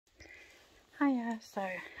Hiya, so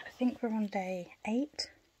I think we're on day 8, so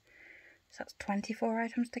that's 24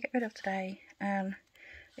 items to get rid of today, and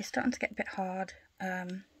it's starting to get a bit hard.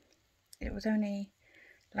 It was only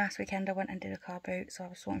last weekend I went and did a car boot, so I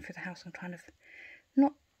was sorting through the house and kind of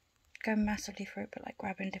not going massively through it, but like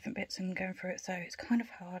grabbing different bits and going through it, so it's kind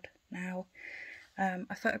of hard now.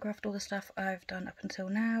 I photographed all the stuff I've done up until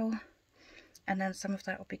now, and then some of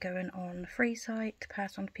that will be going on the free site to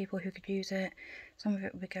pass on to people who could use it. Some of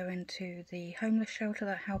it will be going to the homeless shelter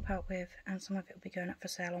that I help out with, and some of it will be going up for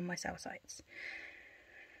sale on my sale sites.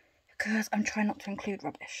 Because I'm trying not to include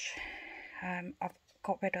rubbish. I've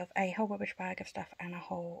got rid of a whole rubbish bag of stuff and a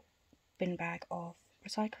whole bin bag of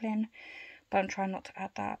recycling, but I'm trying not to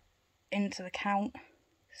add that into the count.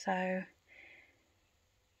 So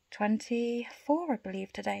 24 I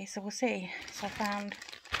believe today, so we'll see. So I found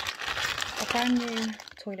a brand new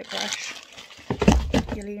toilet brush.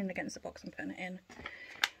 You're leaning against the box and putting it in.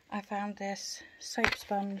 I found this soap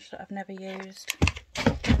sponge that I've never used.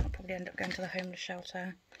 I'll probably end up going to the homeless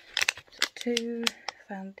shelter. So 2,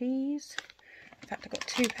 found these. In fact, I've got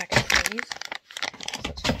 2 packets of these.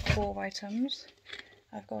 So that's 4 items.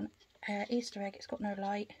 I've got an Easter egg. It's got no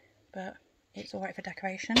light, but it's alright for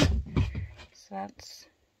decoration. So that's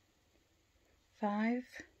 5.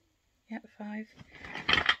 Yep, 5.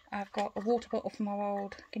 I've got a water bottle from our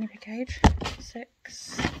old guinea pig cage.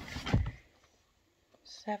 6.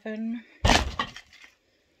 7.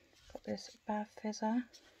 Got this bath fizzer.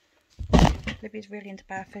 Libby's really into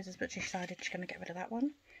bath fizzers, but she decided she's going to get rid of that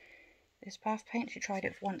one. This bath paint, she tried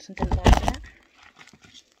it once and didn't like it.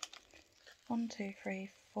 1, 2, 3,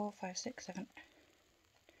 4, 5, 6, 7.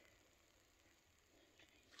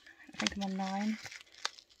 I think I'm on 9.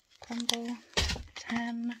 Crumble.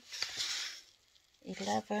 10.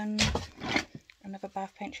 11. Another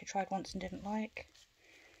bath paint she tried once and didn't like.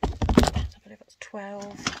 I believe that's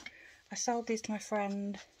 12. I sold these to my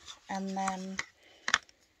friend, and then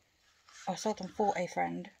I sold them for a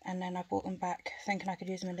friend, and then I bought them back thinking I could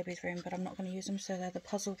use them in Libby's room, but I'm not going to use them. So they're the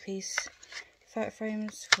puzzle piece photo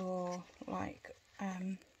frames for like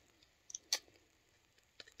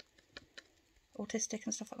autistic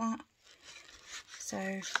and stuff like that. So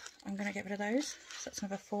I'm going to get rid of those. So that's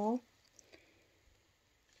another 4.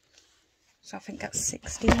 So I think that's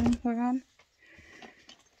 16 we're on.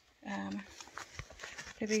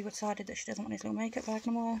 Libby decided that she doesn't want his little makeup bag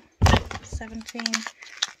no more. 17.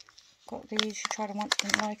 Got these, she tried them once,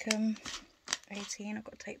 didn't like them. 18, I've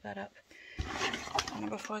got to tape that up. And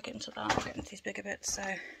before I get into that, I'll get into these bigger bits. So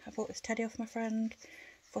I bought this teddy off my friend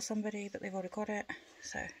for somebody, but they've already got it.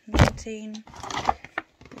 So 19.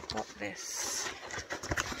 We've got this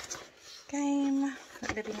game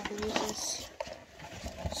that Libby never uses.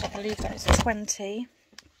 So I believe that is 20.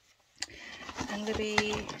 And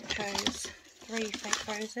Libby chose 3 fake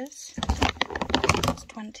roses. That's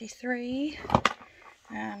 23.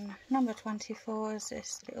 And number 24 is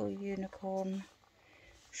this little unicorn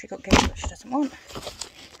she got given but she doesn't want.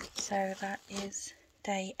 So that is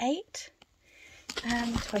day 8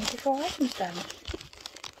 and 24 items done.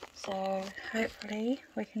 So hopefully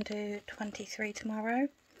we can do 23 tomorrow.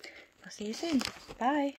 I'll see you soon. Bye.